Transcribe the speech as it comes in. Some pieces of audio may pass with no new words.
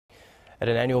At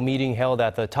an annual meeting held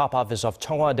at the top office of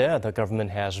Cheong Wa Dae, the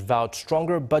government has vowed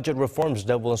stronger budget reforms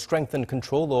that will strengthen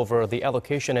control over the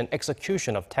allocation and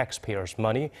execution of taxpayers'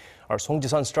 money. Our Song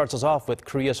Ji-sun starts us off with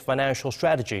Korea's financial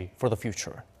strategy for the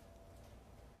future.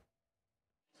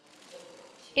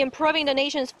 Improving the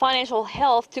nation's financial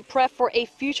health to prep for a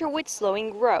future with slowing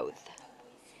growth.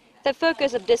 The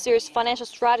focus of this year's financial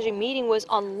strategy meeting was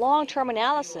on long-term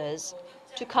analysis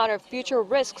to counter future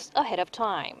risks ahead of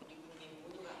time.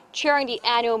 Chairing the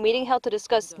annual meeting held to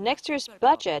discuss next year's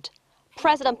budget,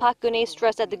 President Park Geun-hye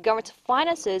stressed that the government's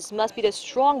finances must be the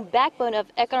strong backbone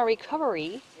of economic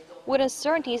recovery, with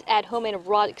uncertainties at home and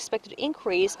abroad expected to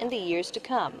increase in the years to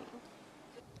come.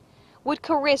 With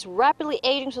Korea's rapidly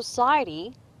aging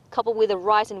society, coupled with a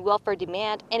rise in welfare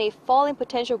demand and a fall in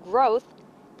potential growth,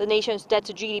 the nation's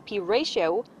debt-to-GDP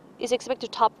ratio is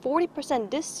expected to top 40%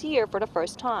 this year for the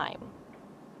first time.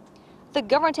 The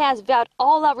government has vowed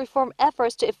all-out reform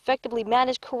efforts to effectively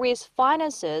manage Korea's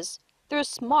finances through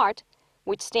SMART,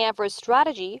 which stand for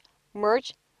Strategy,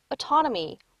 Merge,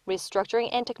 Autonomy, Restructuring,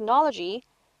 and Technology,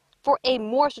 for a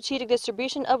more strategic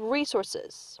distribution of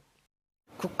resources.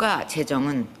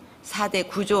 국가재정은 4대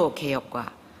구조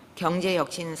개혁과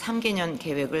경제혁신 3개년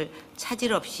계획을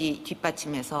차질 없이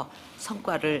뒷받침해서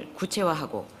성과를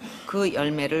구체화하고 그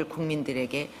열매를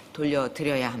국민들에게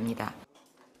돌려드려야 합니다.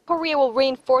 Korea will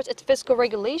reinforce its fiscal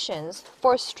regulations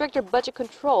for stricter budget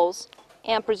controls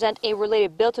and present a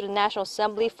related bill to the National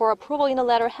Assembly for approval in the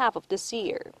latter half of this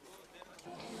year.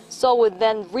 Seoul would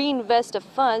then reinvest the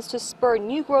funds to spur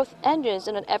new growth engines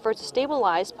in an effort to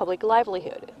stabilize public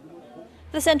livelihood.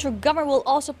 The central government will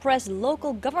also press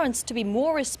local governments to be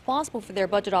more responsible for their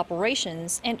budget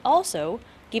operations and also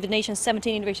give the nation's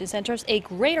 17 innovation centers a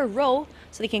greater role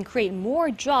so they can create more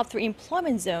jobs through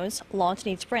employment zones launched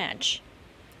in each branch.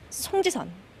 Song Ji-sun,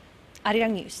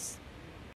 Arirang News.